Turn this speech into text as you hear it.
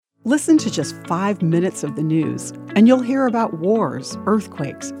Listen to just 5 minutes of the news, and you'll hear about wars,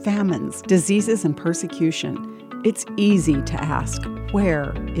 earthquakes, famines, diseases, and persecution. It's easy to ask,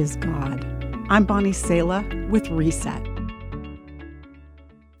 where is God? I'm Bonnie Sala with Reset.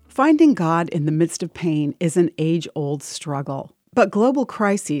 Finding God in the midst of pain is an age-old struggle. But global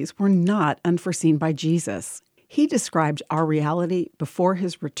crises were not unforeseen by Jesus. He described our reality before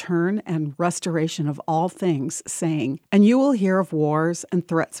his return and restoration of all things, saying, "And you will hear of wars and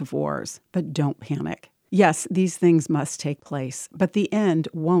threats of wars, but don't panic." Yes, these things must take place, but the end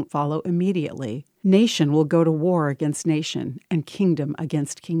won't follow immediately. Nation will go to war against nation, and kingdom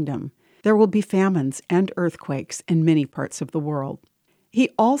against kingdom. There will be famines and earthquakes in many parts of the world. He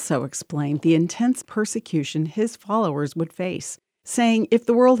also explained the intense persecution his followers would face, saying, "If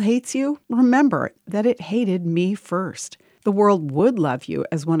the world hates you, remember that it hated me first. The world would love you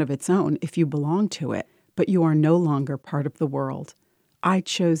as one of its own if you belong to it, but you are no longer part of the world. I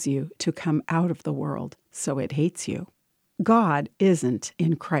chose you to come out of the world, so it hates you." God isn't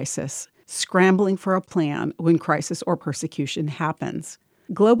in crisis, scrambling for a plan when crisis or persecution happens.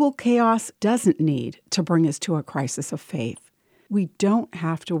 Global chaos doesn't need to bring us to a crisis of faith. We don't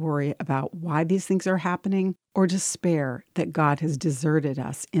have to worry about why these things are happening or despair that God has deserted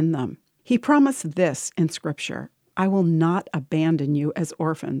us in them. He promised this in Scripture, "I will not abandon you as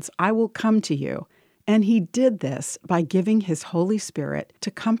orphans. I will come to you." And he did this by giving his Holy Spirit to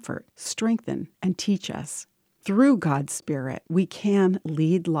comfort, strengthen, and teach us. Through God's Spirit, we can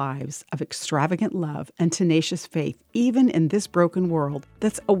lead lives of extravagant love and tenacious faith, even in this broken world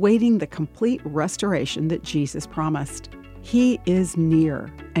that's awaiting the complete restoration that Jesus promised. He is near,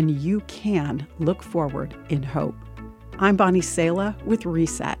 and you can look forward in hope. I'm Bonnie Sala with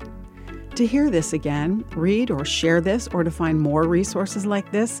Reset. To hear this again, read or share this, or to find more resources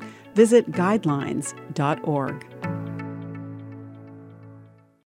like this, visit guidelines.org.